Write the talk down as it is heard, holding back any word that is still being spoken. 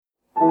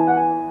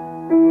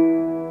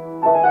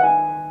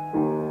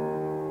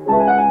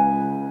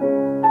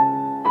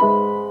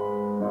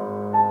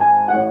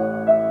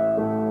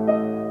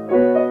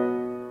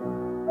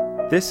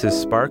This is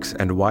Sparks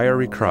and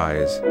Wiry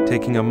Cries,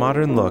 taking a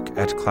modern look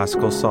at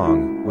classical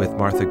song with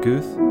Martha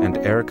Guth and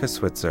Erica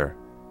Switzer.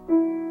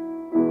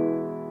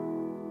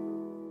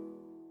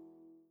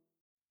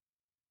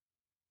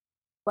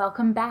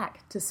 Welcome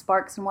back to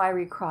Sparks and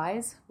Wiry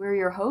Cries. We're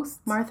your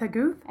hosts, Martha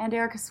Guth and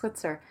Erica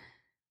Switzer.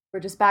 We're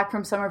just back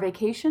from summer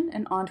vacation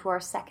and on to our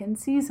second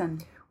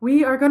season.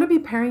 We are going to be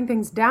paring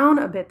things down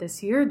a bit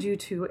this year due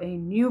to a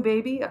new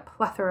baby, a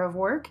plethora of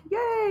work,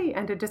 yay,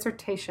 and a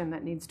dissertation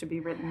that needs to be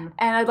written.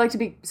 And I'd like to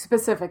be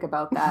specific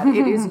about that.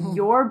 It is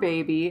your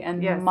baby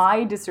and Yes.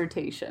 my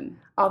dissertation.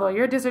 Although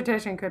your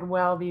dissertation could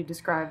well be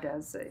described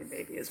as a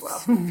baby as well.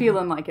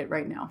 Feeling like it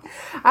right now.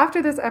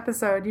 After this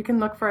episode, you can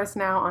look for us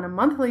now on a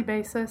monthly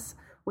basis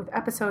with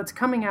episodes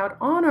coming out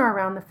on or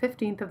around the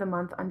 15th of the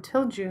month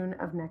until June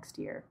of next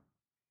year.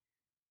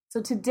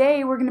 So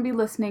today we're going to be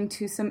listening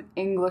to some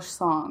English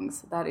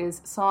songs. That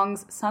is,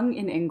 songs sung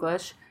in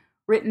English,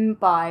 written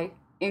by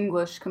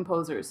English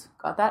composers.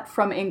 Got that?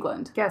 From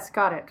England. Yes,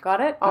 got it. Got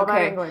it? All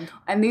about England.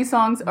 And these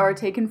songs are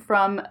taken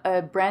from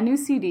a brand new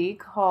CD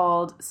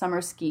called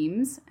Summer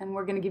Schemes, and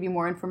we're going to give you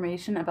more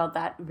information about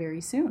that very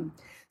soon.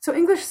 So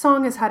English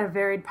song has had a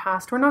varied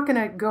past. We're not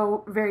going to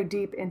go very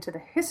deep into the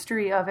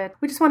history of it.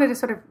 We just wanted to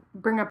sort of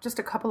bring up just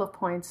a couple of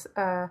points.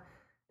 The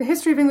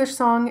history of English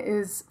song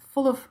is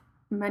full of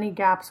many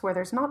gaps where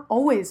there's not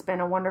always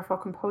been a wonderful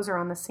composer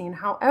on the scene.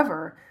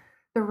 However,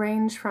 the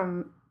range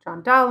from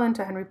John Dowland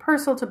to Henry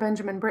Purcell to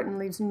Benjamin Britten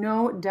leaves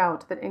no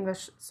doubt that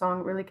English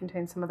song really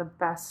contains some of the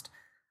best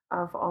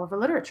of all of the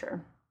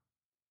literature.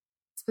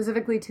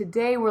 Specifically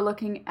today, we're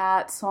looking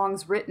at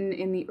songs written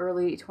in the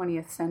early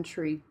 20th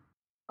century.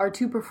 Our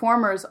two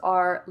performers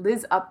are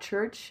Liz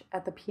Upchurch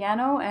at the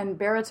piano and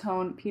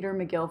baritone Peter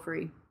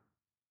McGilvray.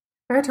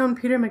 Baritone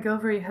Peter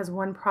McGilvray has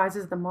won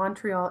prizes at the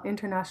Montreal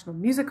International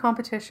Music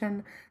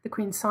Competition, the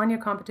Queen Sonja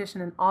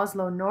Competition in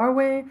Oslo,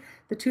 Norway,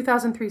 the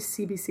 2003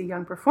 CBC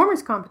Young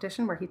Performers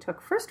Competition, where he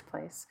took first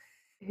place.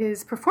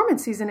 His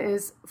performance season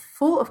is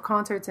full of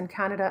concerts in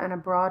Canada and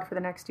abroad for the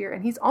next year,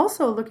 and he's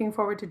also looking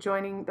forward to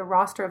joining the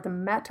roster of the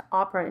Met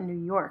Opera in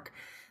New York.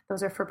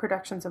 Those are for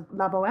productions of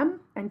La Bohème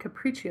and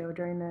Capriccio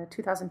during the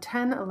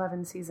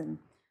 2010-11 season.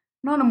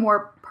 On a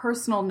more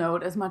personal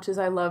note, as much as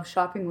I love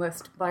shopping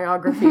list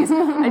biographies,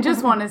 I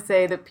just want to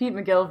say that Pete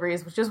McGilvray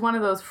is just one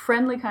of those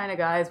friendly kind of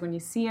guys. When you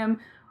see him,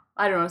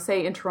 I don't know,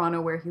 say in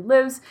Toronto where he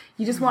lives,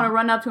 you just want to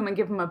run up to him and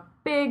give him a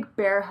big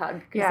bear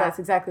hug, because that's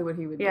exactly what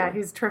he would do. Yeah,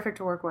 he's terrific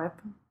to work with.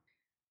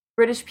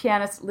 British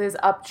pianist Liz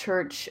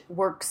Upchurch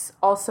works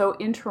also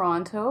in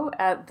Toronto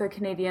at the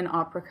Canadian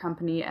Opera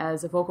Company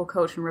as a vocal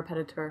coach and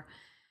repetiteur.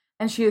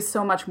 And she is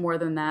so much more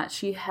than that.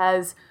 She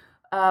has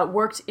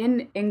worked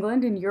in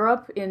England, in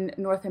Europe, in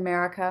North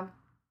America.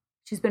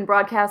 She's been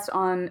broadcast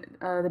on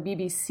the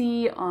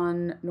BBC,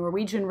 on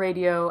Norwegian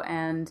radio,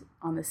 and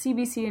on the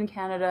CBC in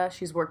Canada.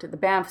 She's worked at the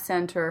Banff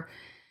Centre.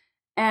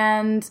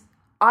 And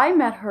I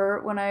met her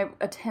when I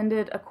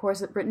attended a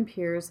course at Britten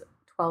Peers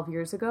 12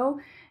 years ago.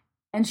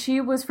 And she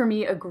was, for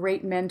me, a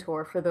great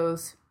mentor for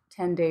those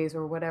 10 days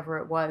or whatever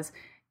it was.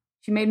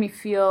 She made me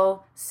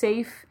feel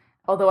safe,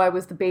 although I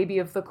was the baby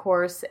of the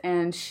course,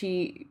 and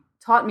she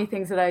taught me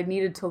things that I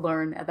needed to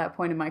learn at that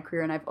point in my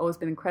career, and I've always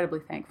been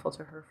incredibly thankful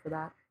to her for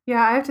that.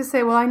 Yeah, I have to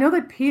say, well, I know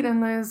that Pete and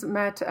Liz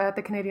met at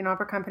the Canadian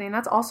Opera Company, and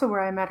that's also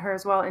where I met her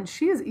as well, and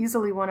she is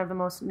easily one of the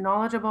most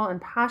knowledgeable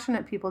and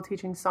passionate people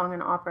teaching song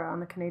and opera on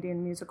the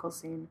Canadian musical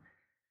scene.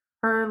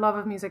 Her love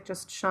of music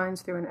just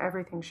shines through in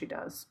everything she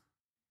does.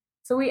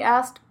 So we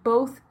asked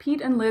both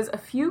Pete and Liz a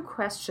few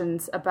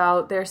questions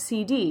about their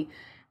CD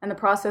and the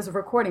process of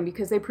recording,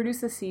 because they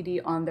produced the CD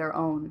on their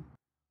own.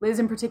 Liz,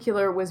 in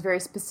particular, was very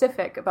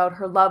specific about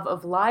her love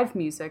of live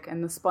music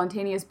and the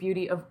spontaneous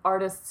beauty of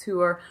artists who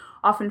are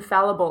often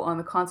fallible on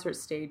the concert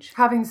stage.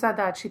 Having said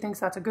that, she thinks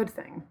that's a good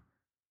thing.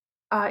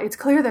 It's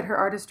clear that her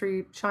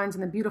artistry shines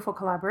in the beautiful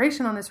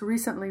collaboration on this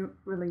recently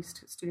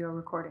released studio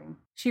recording.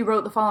 She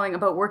wrote the following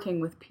about working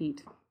with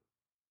Pete.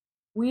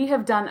 We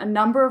have done a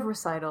number of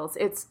recitals.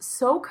 It's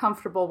so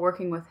comfortable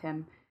working with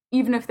him,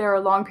 even if there are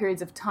long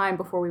periods of time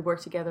before we work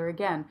together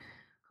again.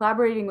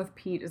 Collaborating with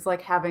Pete is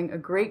like having a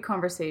great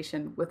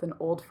conversation with an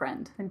old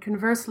friend. And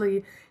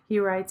conversely, he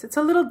writes, it's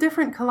a little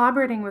different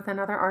collaborating with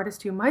another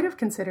artist you might have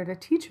considered a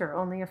teacher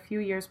only a few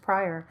years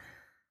prior.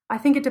 I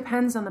think it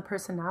depends on the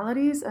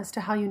personalities as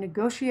to how you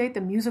negotiate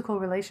the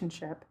musical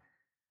relationship.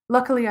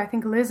 Luckily, I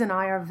think Liz and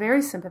I are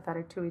very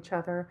sympathetic to each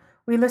other.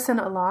 We listen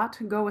a lot,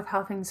 go with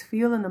how things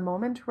feel in the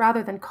moment,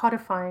 rather than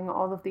codifying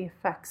all of the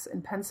effects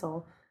in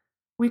pencil.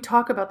 We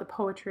talk about the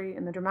poetry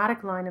and the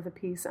dramatic line of the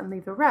piece and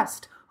leave the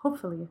rest,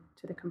 hopefully,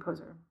 to the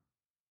composer.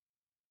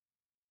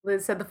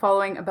 Liz said the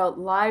following about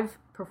live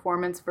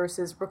performance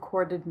versus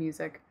recorded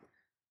music.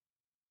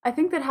 I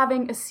think that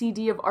having a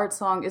CD of art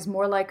song is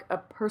more like a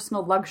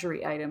personal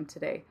luxury item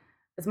today.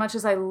 As much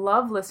as I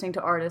love listening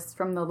to artists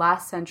from the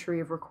last century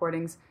of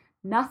recordings,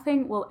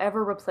 nothing will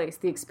ever replace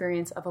the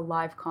experience of a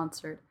live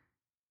concert.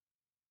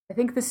 I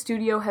think the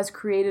studio has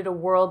created a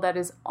world that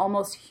is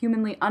almost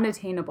humanly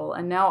unattainable,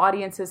 and now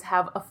audiences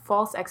have a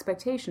false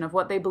expectation of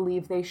what they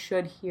believe they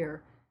should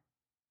hear.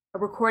 A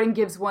recording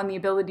gives one the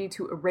ability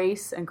to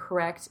erase and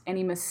correct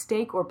any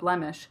mistake or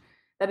blemish.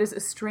 That is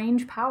a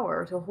strange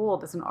power to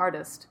hold as an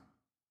artist.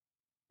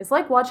 It's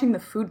like watching the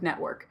Food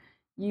Network.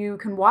 You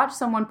can watch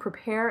someone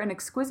prepare an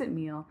exquisite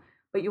meal,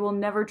 but you will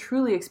never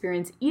truly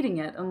experience eating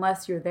it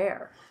unless you're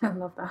there. I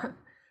love that.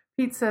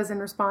 Pete says in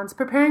response,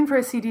 preparing for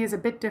a CD is a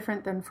bit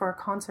different than for a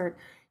concert.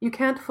 You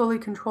can't fully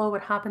control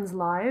what happens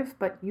live,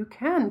 but you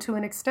can to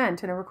an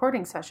extent in a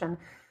recording session.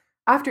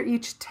 After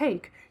each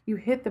take, you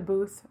hit the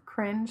booth,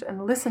 cringe,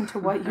 and listen to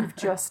what you've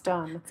just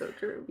done. So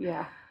true.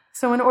 Yeah.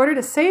 So in order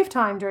to save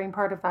time during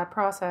part of that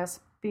process,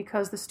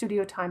 because the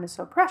studio time is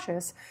so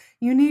precious,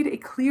 you need a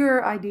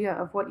clearer idea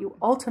of what you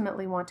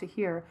ultimately want to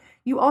hear.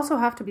 You also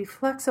have to be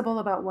flexible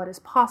about what is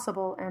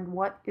possible and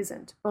what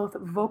isn't, both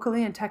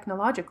vocally and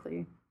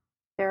technologically.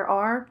 There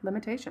are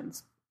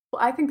limitations.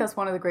 Well, I think that's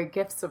one of the great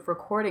gifts of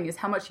recording is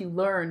how much you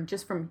learn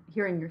just from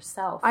hearing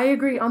yourself. I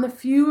agree. On the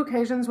few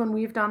occasions when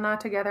we've done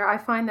that together, I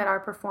find that our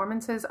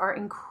performances are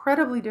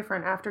incredibly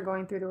different after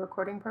going through the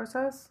recording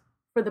process.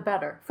 For the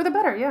better. For the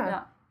better,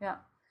 yeah. Yeah.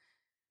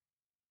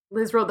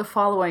 Liz wrote the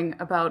following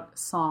about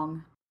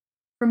song.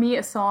 For me,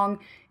 a song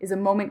is a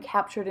moment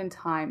captured in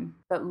time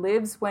that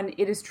lives when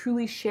it is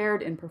truly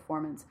shared in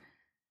performance.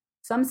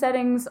 Some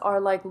settings are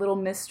like little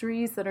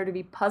mysteries that are to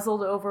be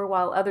puzzled over,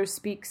 while others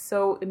speak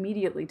so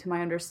immediately to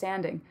my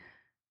understanding.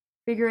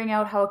 Figuring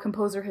out how a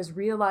composer has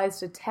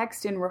realized a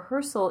text in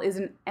rehearsal is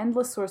an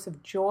endless source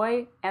of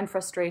joy and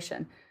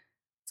frustration.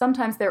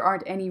 Sometimes there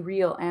aren't any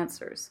real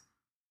answers.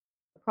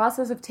 The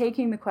process of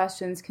taking the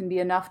questions can be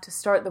enough to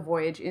start the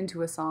voyage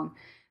into a song.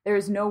 There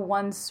is no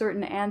one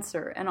certain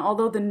answer, and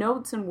although the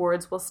notes and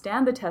words will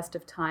stand the test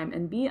of time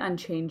and be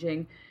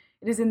unchanging,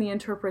 it is in the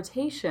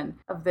interpretation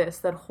of this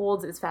that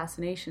holds its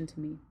fascination to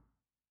me.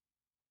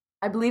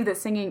 I believe that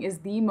singing is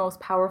the most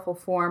powerful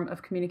form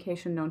of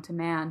communication known to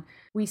man.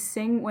 We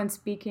sing when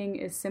speaking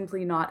is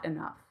simply not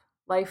enough.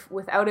 Life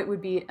without it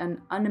would be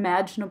an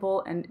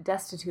unimaginable and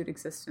destitute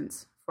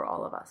existence for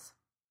all of us.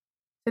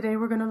 Today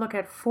we're going to look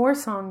at 4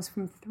 songs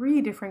from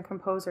 3 different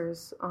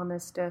composers on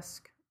this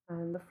disc.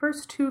 And the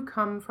first 2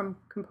 come from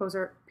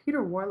composer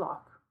Peter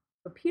Warlock.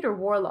 So Peter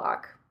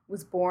Warlock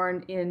was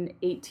born in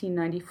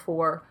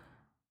 1894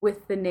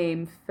 with the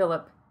name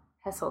Philip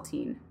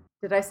Heseltine.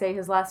 Did I say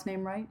his last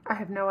name right? I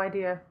have no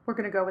idea. We're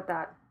going to go with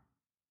that.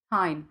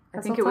 Tyne.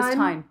 I think it was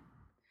Tyne.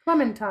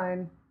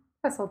 Clementine.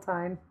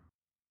 Heseltine.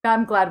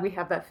 I'm glad we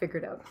have that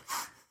figured out.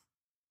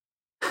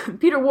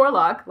 Peter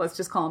Warlock, let's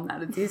just call him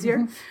that, it's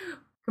easier.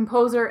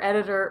 Composer,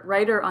 editor,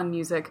 writer on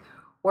music.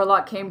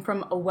 Warlock came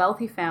from a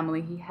wealthy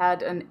family. He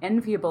had an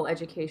enviable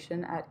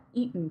education at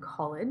Eton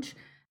College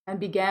and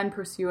began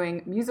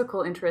pursuing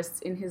musical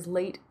interests in his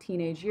late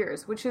teenage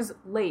years, which is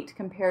late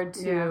compared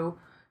to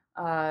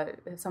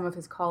some of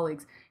his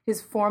colleagues. His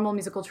formal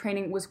musical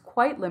training was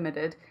quite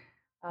limited,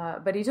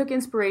 but he took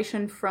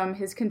inspiration from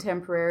his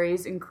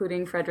contemporaries,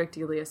 including Frederick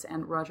Delius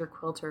and Roger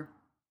Quilter.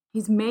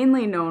 He's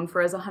mainly known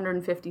for his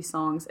 150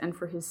 songs and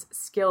for his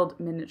skilled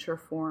miniature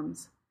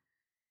forms.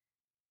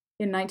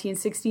 In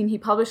 1916, he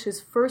published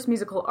his first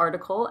musical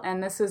article,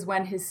 and this is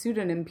when his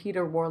pseudonym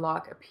Peter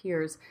Warlock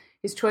appears.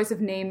 His choice of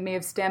name may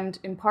have stemmed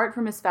in part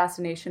from his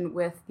fascination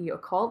with the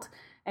occult,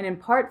 and in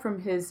part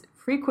from his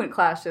frequent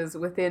clashes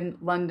within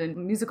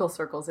London musical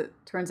circles. It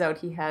turns out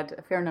he had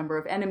a fair number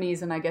of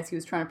enemies, and I guess he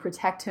was trying to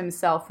protect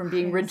himself from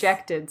being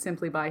rejected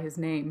simply by his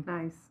name.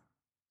 Nice.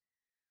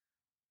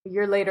 A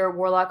year later,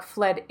 Warlock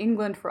fled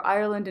England for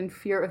Ireland in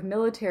fear of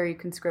military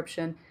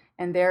conscription,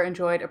 and there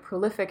enjoyed a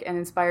prolific and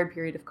inspired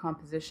period of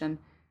composition.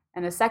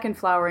 And a second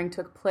flowering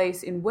took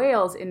place in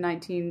Wales in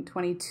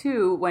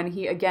 1922 when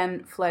he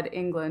again fled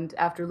England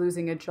after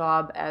losing a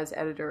job as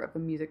editor of a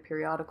music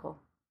periodical.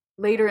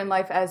 Later in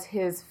life, as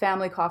his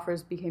family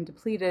coffers became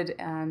depleted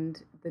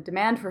and the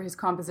demand for his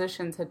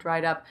compositions had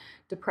dried up,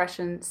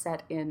 depression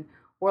set in.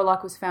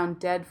 Warlock was found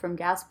dead from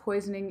gas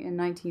poisoning in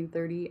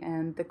 1930,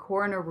 and the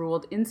coroner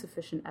ruled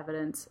insufficient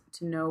evidence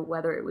to know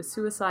whether it was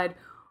suicide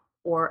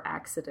or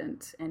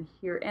accident. And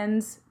here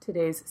ends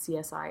today's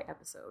CSI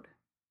episode.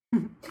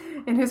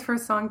 In his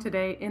first song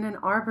today, In an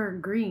Arbor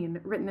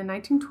Green, written in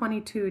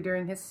 1922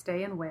 during his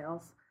stay in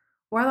Wales,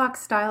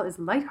 Warlock's style is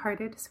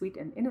light-hearted, sweet,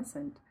 and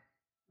innocent.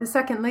 The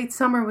second, Late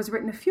Summer, was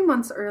written a few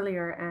months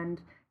earlier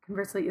and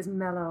conversely is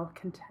mellow,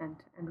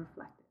 content, and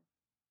reflective.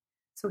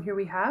 So here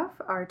we have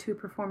our 2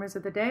 performers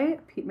of the day,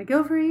 Pete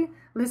McGilvery,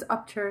 Liz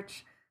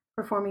Upchurch,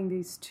 performing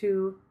these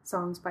 2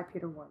 songs by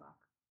Peter Warlock.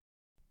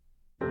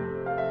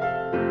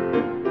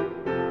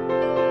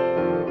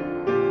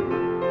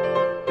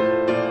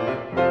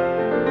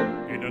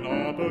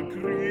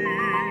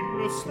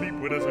 Asleep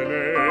when as I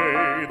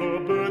lay,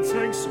 the birds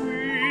sang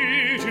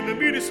sweet in the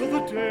midst of the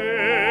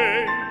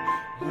day.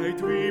 I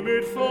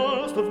dreamed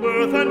fast of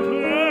mirth and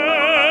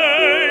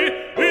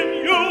play.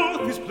 In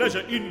youth is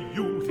pleasure, in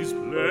youth is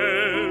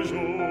pleasure.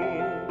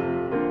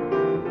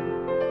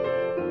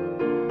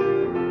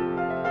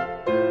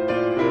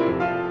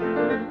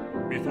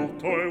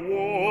 Methought I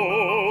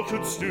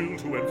walked still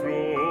to and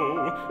fro,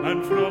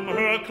 and from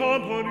her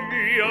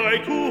company I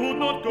could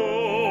not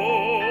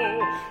go.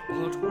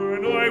 But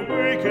when I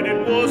wakened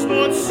it was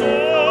not so.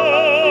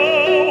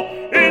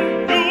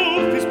 In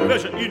youth is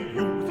pleasure, in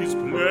youth is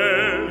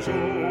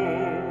pleasure.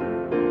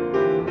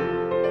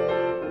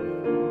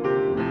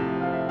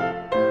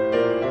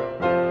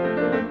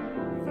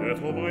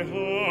 Therefore my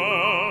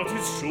heart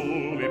is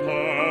surely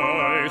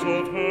pious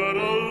of her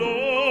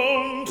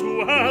alone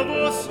to have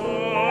a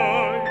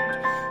sight,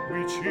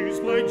 which is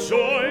my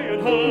joy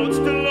and heart's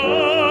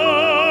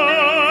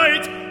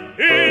delight.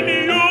 In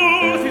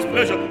youth is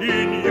pleasure,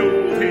 in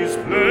youth is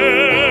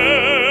pleasure.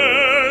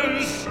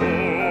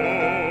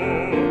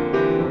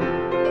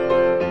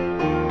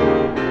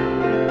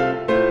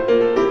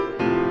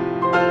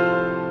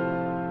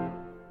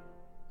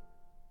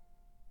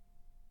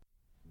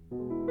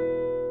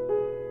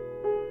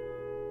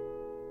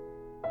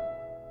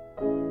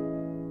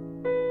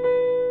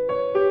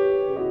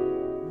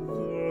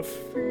 The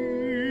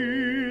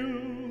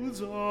fields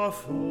are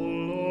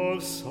full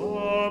of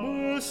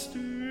summer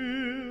still,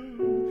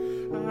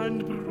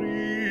 and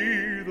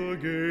breathe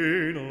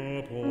again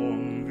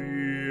upon the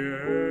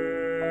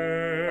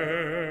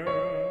air.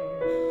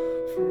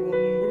 From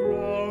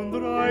brown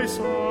dry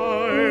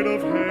side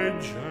of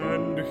hedge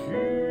and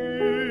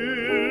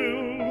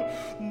hill,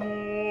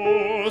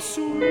 more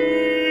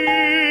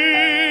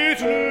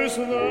sweetness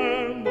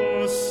than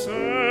the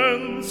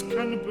sense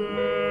can bear.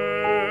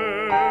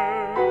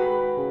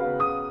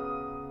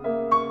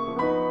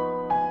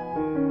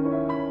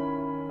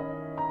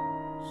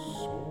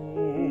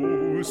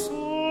 So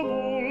some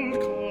old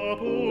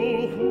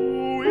couple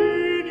who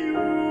in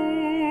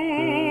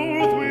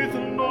youth with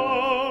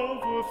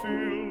love were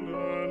filled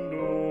and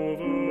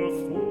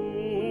overfull,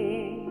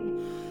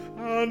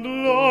 and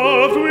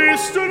loved with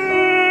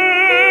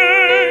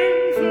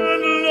strength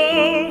and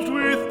loved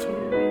with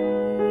truth,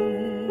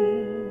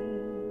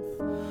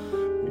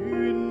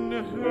 in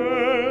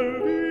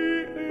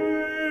heavy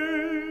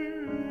age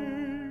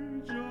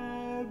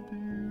are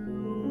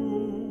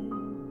beautiful.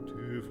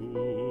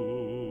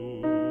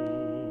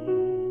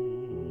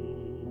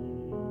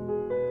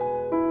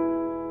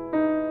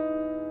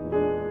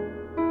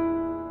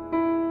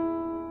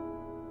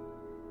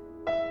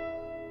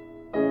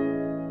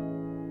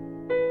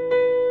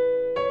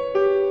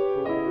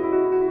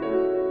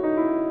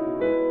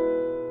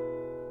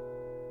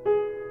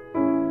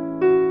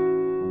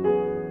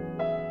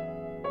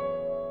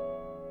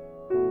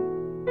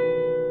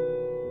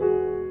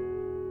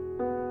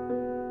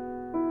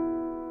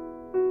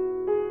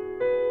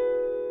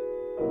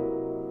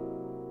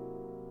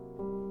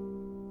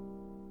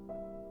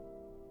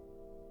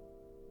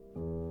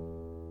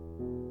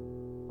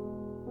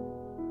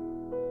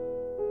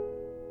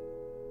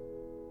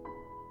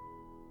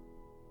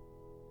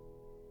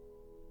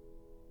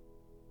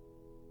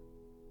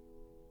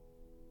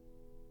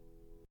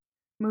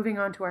 Moving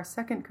on to our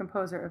second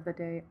composer of the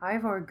day,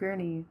 Ivor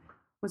Gurney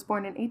was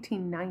born in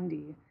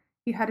 1890.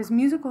 He had his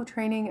musical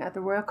training at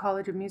the Royal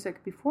College of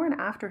Music before and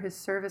after his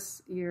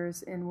service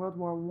years in World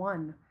War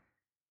I.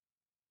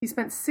 He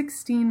spent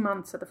 16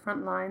 months at the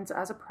front lines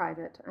as a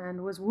private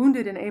and was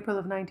wounded in April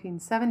of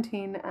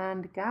 1917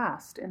 and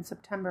gassed in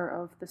September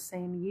of the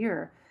same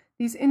year.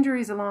 These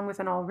injuries, along with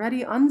an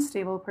already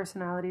unstable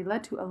personality,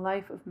 led to a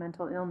life of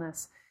mental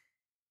illness.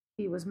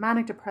 He was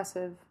manic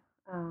depressive,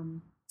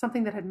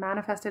 something that had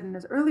manifested in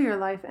his earlier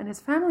life, and his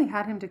family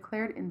had him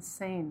declared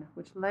insane,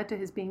 which led to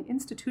his being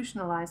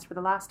institutionalized for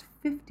the last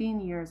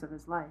 15 years of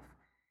his life.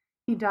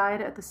 He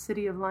died at the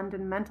City of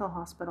London Mental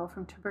Hospital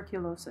from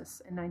tuberculosis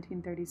in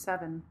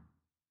 1937.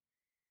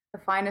 The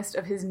finest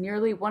of his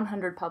nearly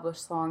 100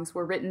 published songs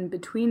were written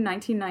between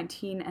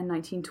 1919 and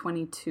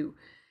 1922,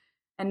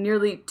 and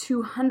nearly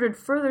 200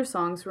 further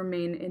songs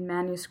remain in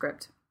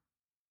manuscript.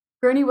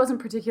 Gurney wasn't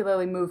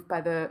particularly moved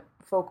by the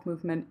folk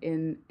movement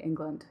in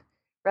England.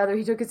 Rather,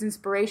 he took his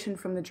inspiration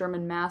from the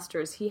German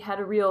masters. He had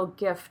a real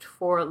gift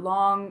for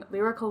long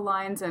lyrical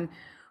lines and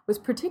was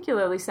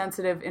particularly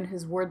sensitive in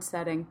his word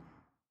setting.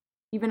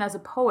 Even as a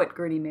poet,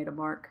 Gurney made a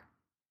mark.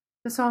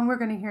 The song we're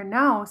going to hear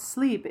now,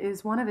 Sleep,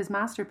 is one of his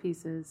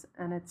masterpieces,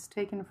 and it's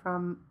taken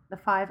from the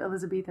 5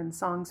 Elizabethan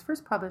songs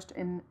first published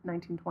in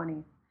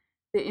 1920.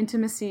 The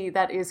intimacy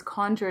that is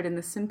conjured in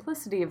the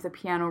simplicity of the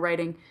piano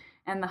writing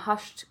and the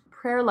hushed,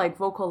 prayer-like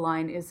vocal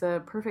line is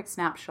a perfect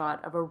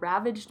snapshot of a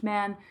ravaged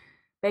man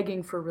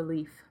begging for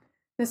relief.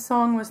 This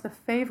song was the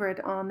favorite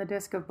on the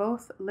disc of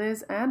both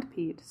Liz and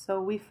Pete,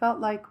 so we felt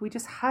like we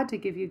just had to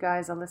give you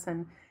guys a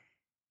listen.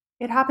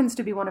 It happens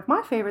to be one of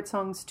my favorite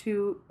songs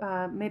too,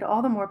 made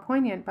all the more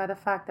poignant by the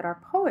fact that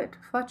our poet,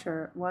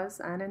 Fletcher,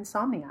 was an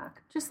insomniac.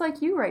 Just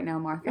like you right now,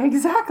 Martha.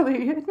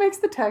 Exactly. It makes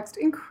the text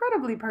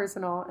incredibly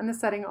personal and the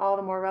setting all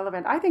the more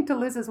relevant. I think to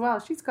Liz as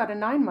well. She's got a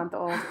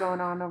 9-month-old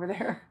going on over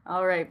there.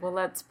 All right, well,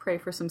 let's pray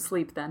for some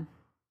sleep then.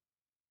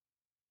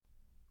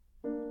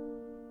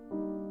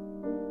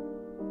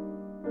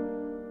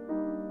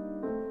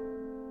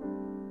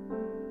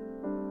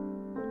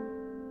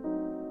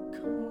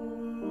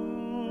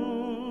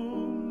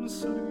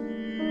 Sleep,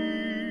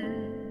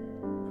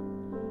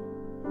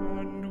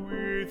 and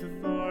with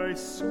with thy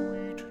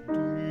sweet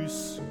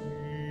deceiving.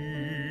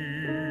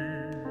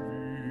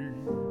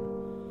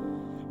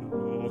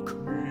 Lock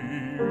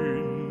me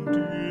in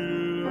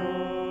delight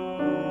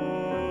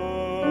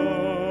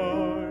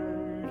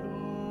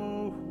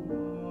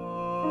awhile.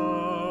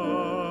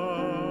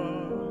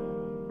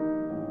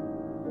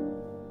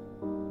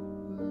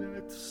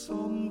 Let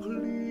some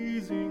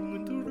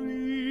pleasing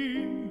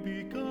dream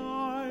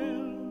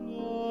beguile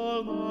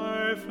all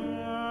my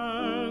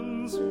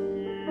fancies,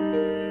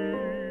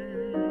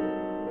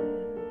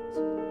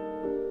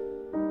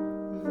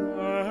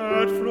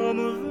 that from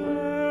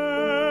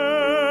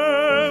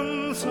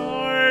thence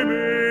I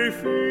may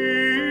feel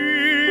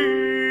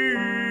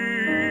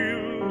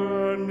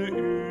an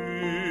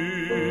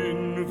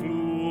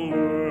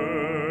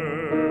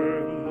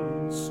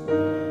influence.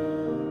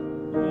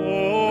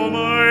 All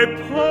my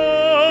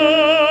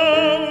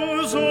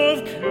powers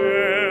of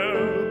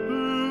care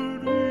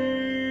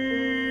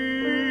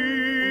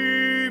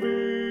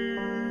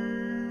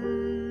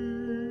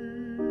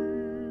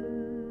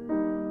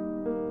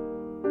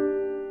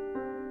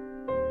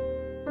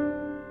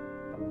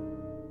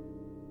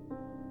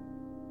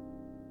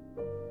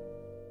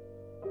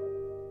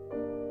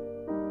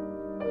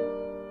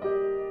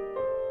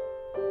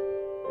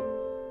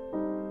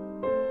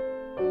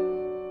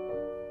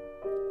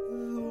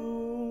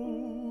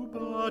though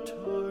but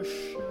a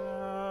shadow,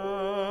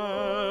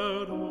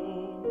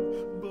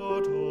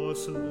 but a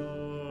sliding,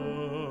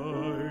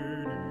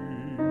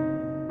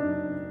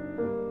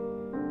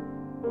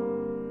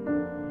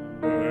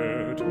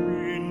 let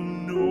me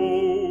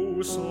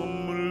know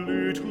some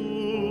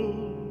little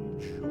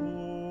joy.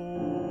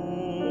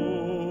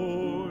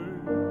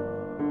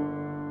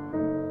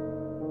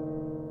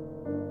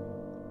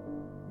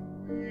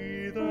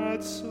 We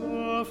that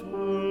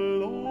suffer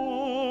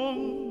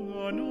long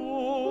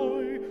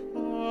annoy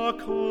are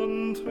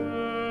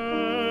contented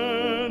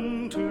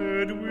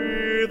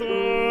with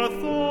our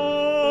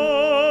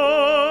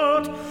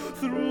thought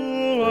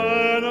through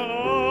an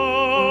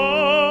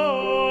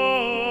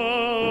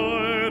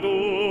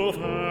idle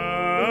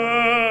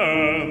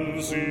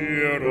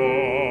fancy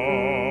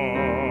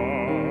wrought.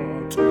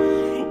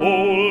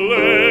 Oh,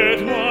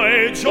 let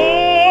my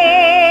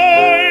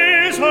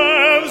joys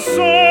have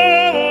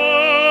some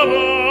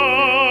abiding.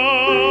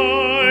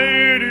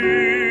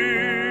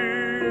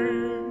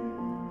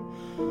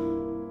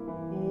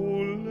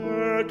 Oh,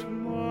 let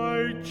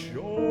my joys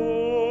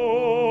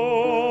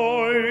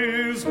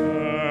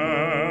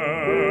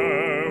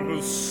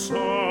have some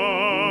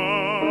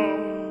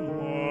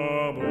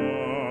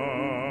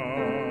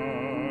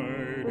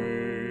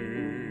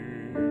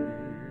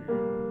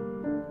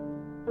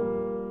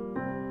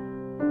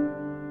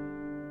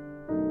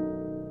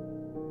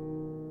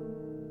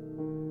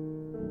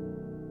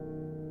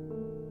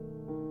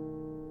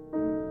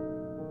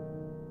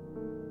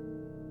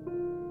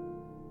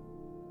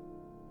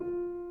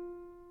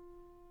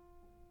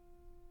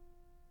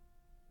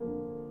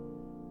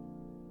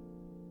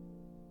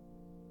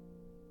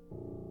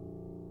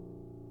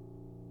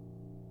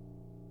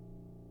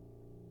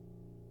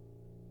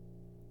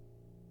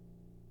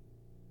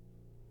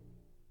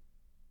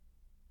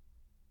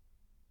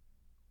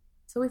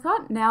So we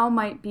thought now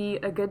might be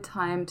a good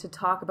time to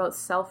talk about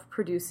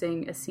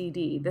self-producing a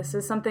CD. This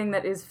is something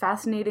that is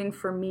fascinating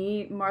for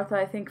me, Martha,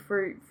 I think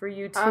for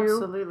you too.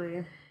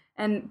 Absolutely.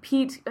 And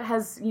Pete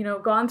has,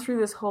 gone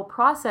through this whole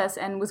process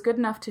and was good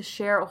enough to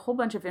share a whole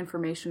bunch of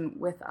information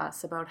with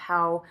us about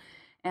how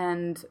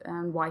and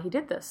why he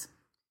did this.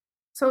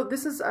 So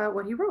this is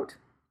what he wrote.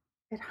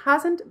 It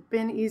hasn't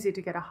been easy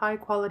to get a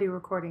high-quality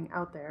recording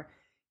out there.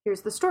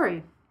 Here's the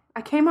story.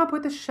 I came up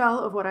with a shell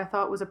of what I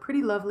thought was a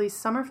pretty lovely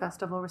summer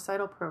festival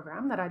recital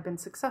program that I'd been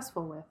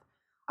successful with.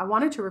 I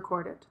wanted to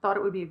record it, thought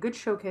it would be a good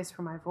showcase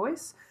for my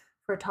voice,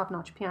 for a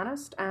top-notch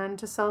pianist, and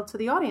to sell to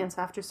the audience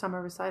after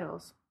summer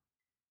recitals.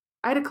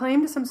 I had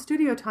acclaimed some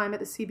studio time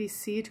at the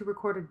CBC to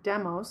record a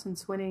demo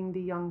since winning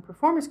the Young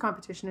Performers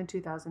Competition in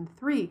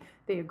 2003.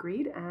 They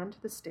agreed, and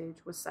the stage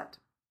was set.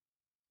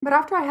 But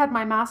after I had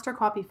my master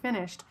copy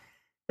finished,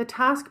 the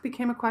task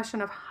became a question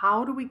of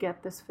how do we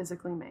get this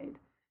physically made?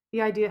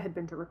 The idea had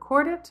been to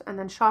record it and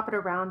then shop it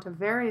around to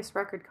various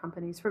record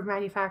companies for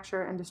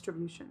manufacture and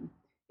distribution.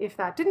 If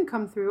that didn't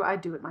come through,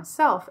 I'd do it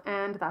myself,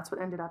 and that's what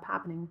ended up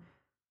happening.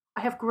 I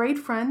have great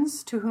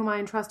friends to whom I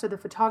entrusted the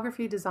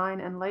photography,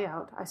 design, and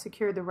layout. I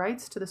secured the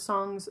rights to the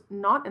songs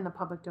not in the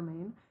public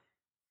domain,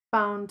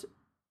 found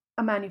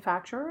a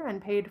manufacturer,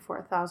 and paid for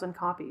 1,000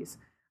 copies.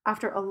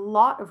 After a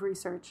lot of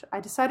research,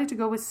 I decided to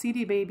go with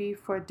CD Baby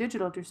for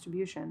digital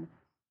distribution.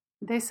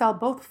 They sell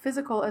both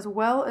physical as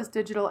well as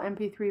digital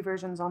MP3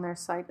 versions on their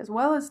site, as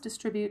well as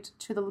distribute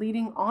to the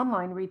leading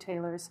online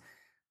retailers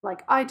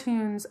like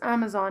iTunes,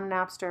 Amazon,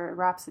 Napster,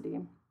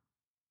 Rhapsody.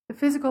 The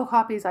physical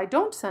copies I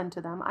don't send to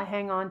them, I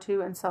hang on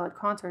to and sell at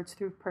concerts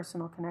through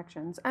personal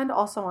connections, and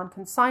also on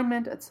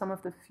consignment at some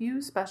of the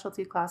few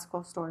specialty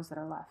classical stores that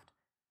are left.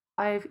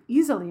 I've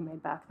easily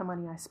made back the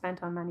money I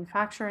spent on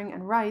manufacturing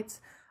and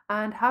rights,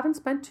 and haven't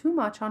spent too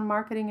much on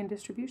marketing and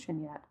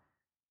distribution yet.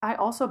 I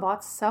also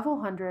bought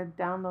several hundred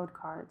download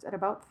cards at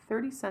about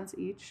 30 cents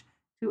each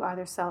to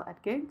either sell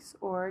at gigs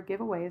or give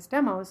away as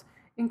demos,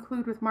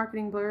 include with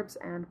marketing blurbs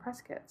and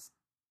press kits.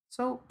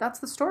 So that's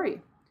the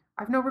story.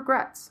 I've no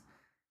regrets.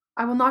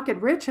 I will not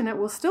get rich, and it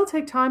will still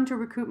take time to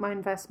recoup my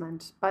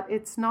investment, but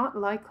it's not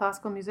like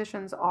classical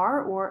musicians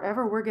are or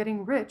ever were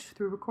getting rich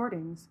through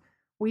recordings.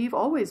 We've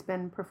always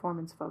been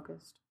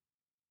performance-focused.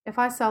 If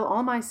I sell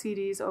all my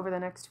CDs over the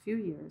next few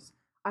years,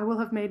 I will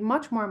have made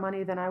much more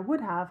money than I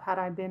would have had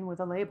I been with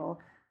a label,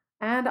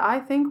 and I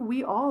think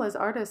we all as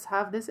artists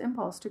have this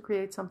impulse to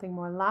create something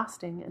more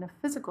lasting in a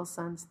physical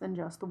sense than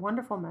just the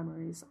wonderful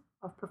memories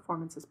of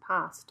performances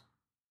past.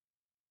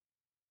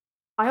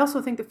 I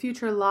also think the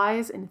future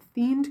lies in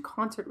themed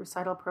concert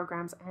recital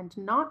programs and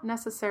not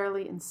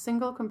necessarily in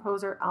single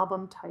composer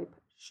album type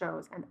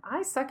shows. And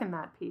I second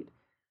that, Pete.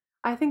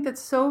 I think that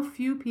so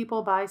few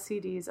people buy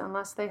CDs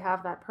unless they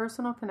have that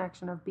personal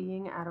connection of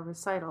being at a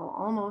recital,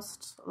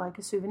 almost like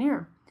a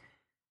souvenir.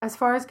 As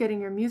far as getting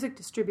your music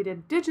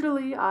distributed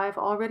digitally, I've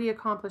already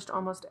accomplished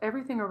almost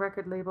everything a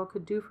record label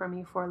could do for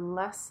me for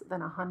less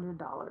than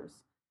 $100.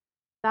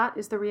 That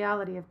is the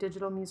reality of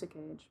digital music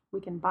age.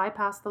 We can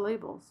bypass the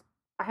labels.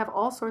 I have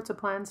all sorts of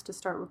plans to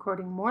start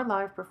recording more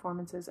live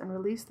performances and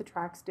release the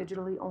tracks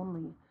digitally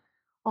only.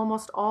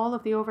 Almost all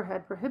of the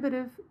overhead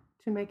prohibitive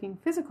to making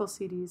physical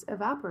CDs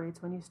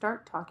evaporates when you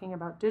start talking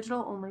about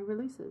digital-only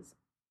releases.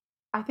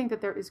 I think that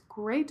there is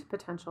great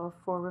potential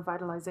for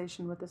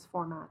revitalization with this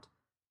format.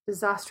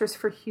 Disastrous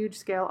for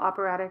huge-scale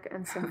operatic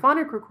and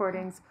symphonic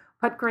recordings,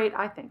 but great,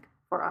 I think,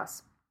 for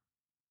us.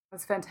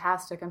 That's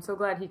fantastic. I'm so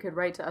glad he could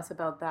write to us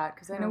about that,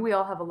 because I know we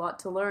all have a lot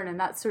to learn, and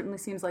that certainly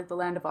seems like the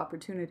land of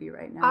opportunity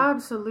right now.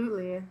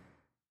 Absolutely.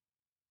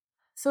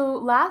 So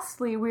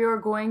lastly, we are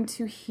going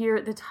to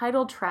hear the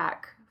title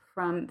track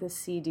from the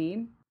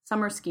CD,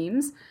 Summer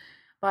Schemes,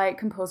 by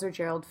composer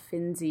Gerald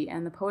Finzi,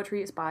 and the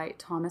poetry is by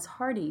Thomas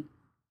Hardy.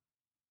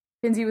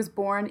 Finzi was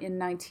born in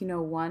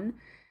 1901,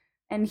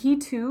 and he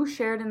too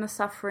shared in the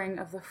suffering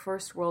of the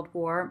First World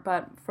War,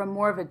 but from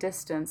more of a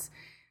distance.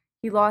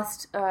 He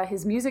lost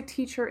his music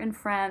teacher in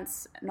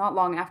France not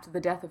long after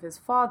the death of his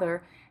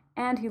father,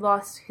 and he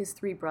lost his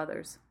 3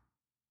 brothers.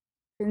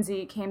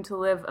 Finzi came to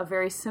live a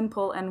very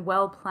simple and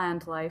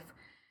well-planned life.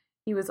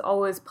 He was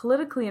always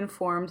politically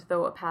informed,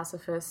 though a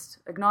pacifist,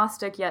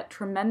 agnostic yet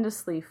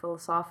tremendously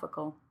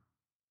philosophical.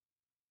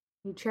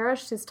 He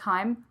cherished his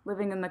time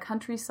living in the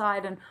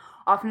countryside and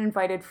often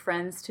invited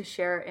friends to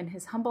share in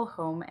his humble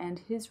home and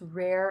his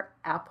rare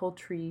apple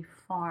tree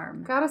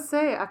farm. Gotta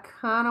say, I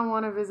kind of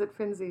want to visit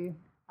Finzi.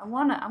 I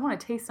want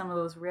to taste some of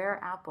those rare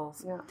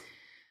apples. Yeah.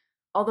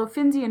 Although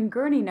Finzi and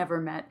Gurney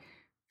never met,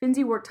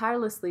 Finzi worked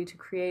tirelessly to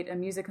create a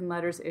music and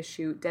letters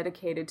issue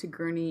dedicated to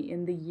Gurney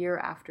in the year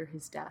after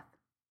his death.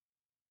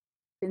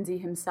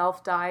 Finzi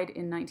himself died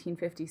in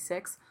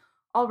 1956,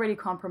 already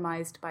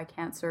compromised by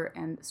cancer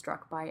and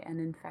struck by an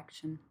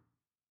infection.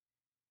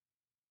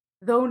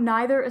 Though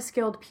neither a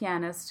skilled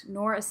pianist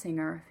nor a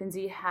singer,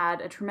 Finzi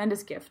had a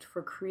tremendous gift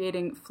for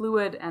creating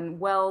fluid and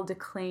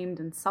well-declaimed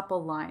and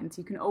supple lines.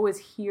 You can always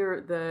hear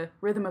the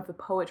rhythm of the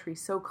poetry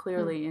so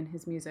clearly in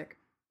his music.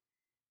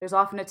 There's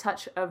often a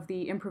touch of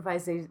the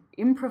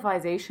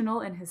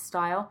improvisational in his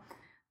style,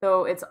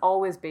 though it's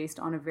always based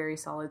on a very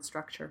solid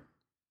structure.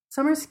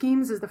 Summer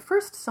Schemes is the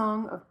first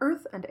song of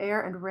Earth and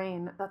Air and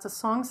Rain. That's a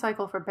song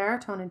cycle for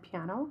baritone and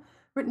piano,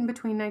 written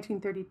between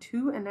 1932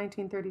 and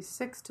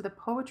 1936 to the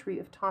poetry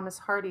of Thomas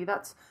Hardy.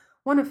 That's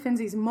one of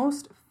Finzi's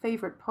most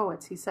favorite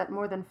poets. He set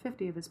more than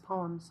 50 of his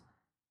poems.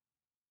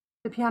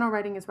 The piano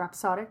writing is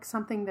rhapsodic,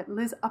 something that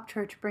Liz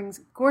Upchurch brings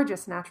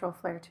gorgeous natural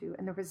flair to,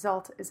 and the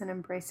result is an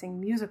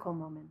embracing musical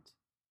moment.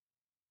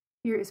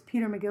 Here is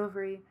Peter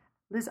McGilvery,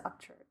 Liz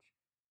Upchurch,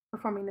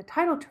 performing the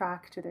title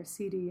track to their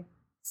CD,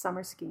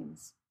 Summer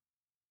Schemes.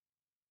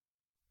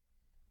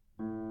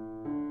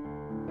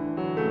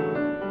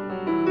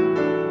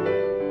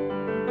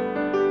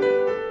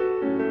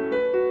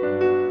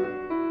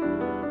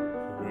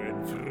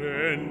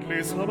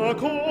 Friendly summer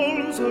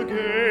calls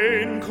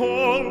again,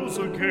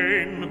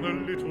 the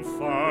little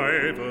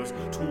fivers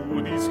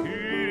to these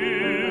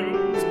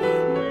hills.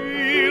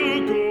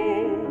 We'll go,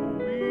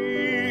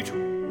 we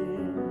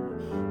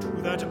two, to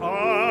that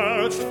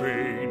arched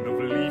fane of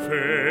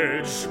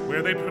leafage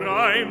where they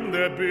prime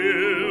their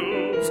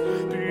bills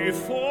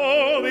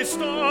before they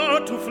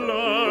start to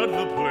flood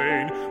the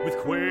plain with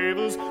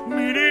quavers,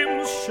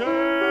 minims, shakes,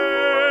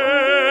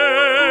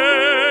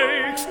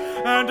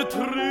 and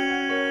trills.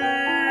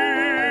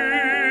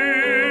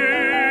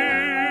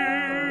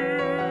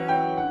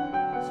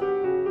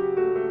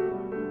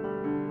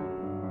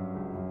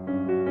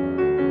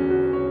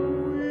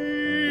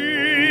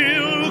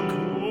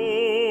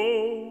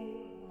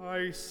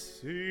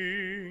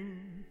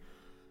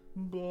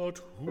 But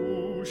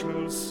who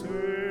shall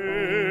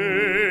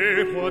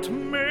say what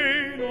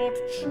may not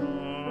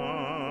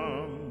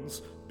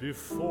chance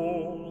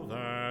before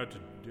that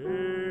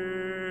day?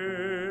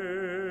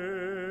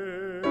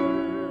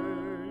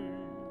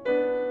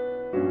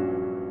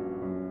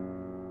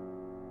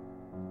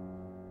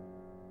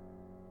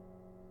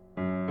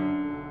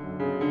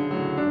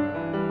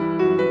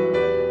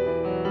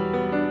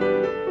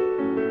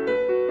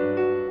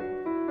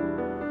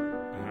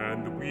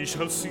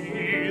 shall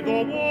see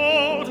the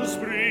water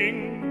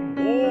spring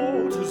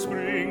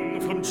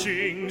from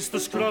Chinks the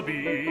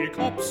scrubby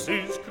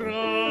copse's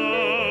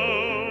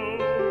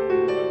crown.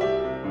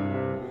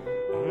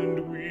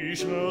 And we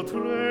shall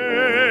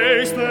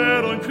trace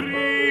their on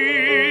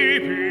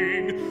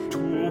creeping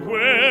to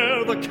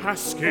where the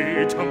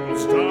cascade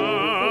tumbles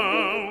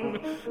down,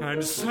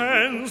 and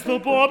sends the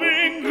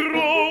bobbing,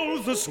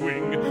 grows the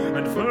swing,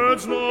 and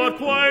birds not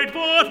quite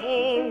but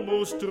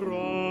almost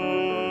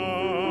drown.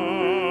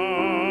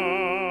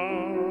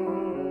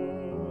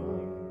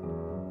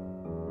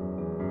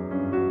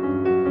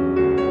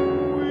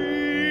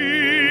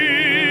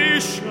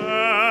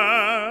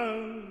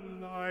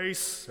 I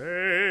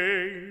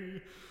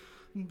say,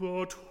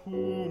 but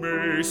who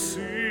may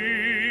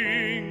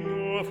sing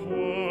of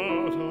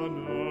what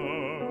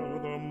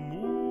another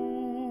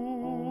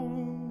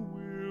moon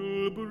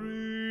will bring?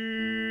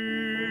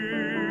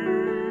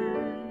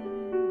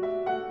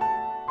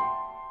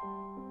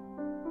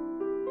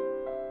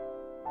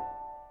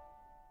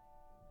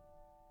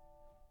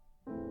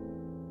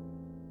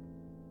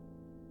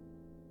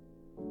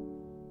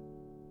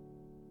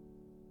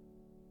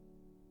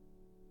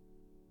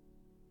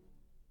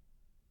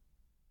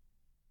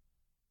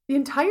 The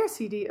entire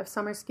CD of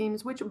Summer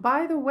Schemes, which,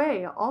 by the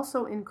way,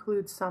 also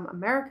includes some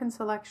American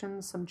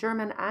selections, some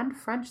German and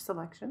French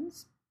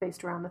selections,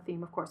 based around the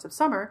theme, of course, of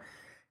summer,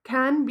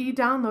 can be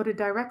downloaded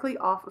directly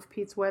off of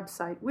Pete's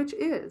website, which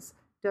is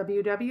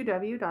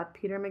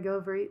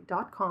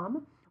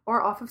www.petermcgilvery.com,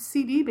 or off of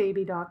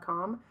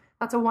cdbaby.com.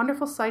 That's a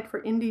wonderful site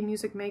for indie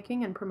music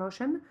making and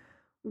promotion.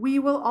 We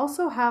will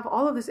also have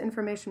all of this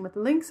information with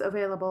links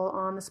available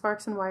on the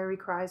Sparks and Wiry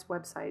Cries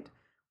website.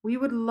 We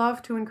would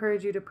love to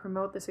encourage you to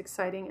promote this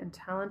exciting and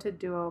talented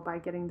duo by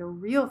getting the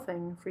real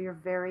thing for your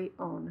very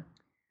own.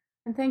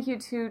 And thank you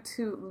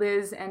to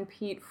Liz and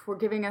Pete for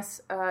giving us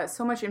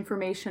so much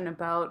information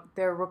about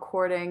their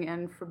recording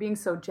and for being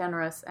so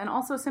generous, and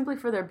also simply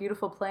for their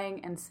beautiful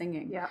playing and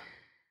singing. Yeah.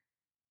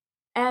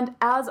 And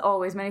as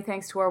always, many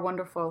thanks to our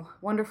wonderful,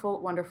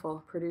 wonderful,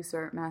 wonderful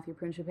producer, Matthew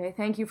Principe.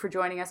 Thank you for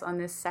joining us on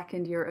this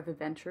second year of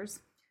adventures.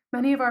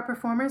 Many of our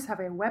performers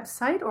have a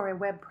website or a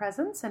web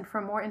presence, and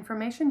for more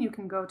information, you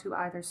can go to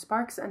either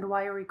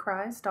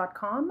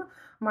sparksandwirycries.com,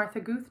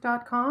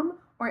 marthaguth.com,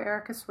 or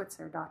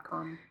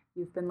ericaswitzer.com.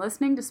 You've been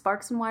listening to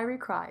Sparks and Wiry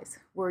Cries.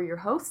 We're your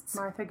hosts,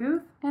 Martha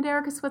Guth and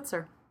Erica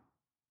Switzer.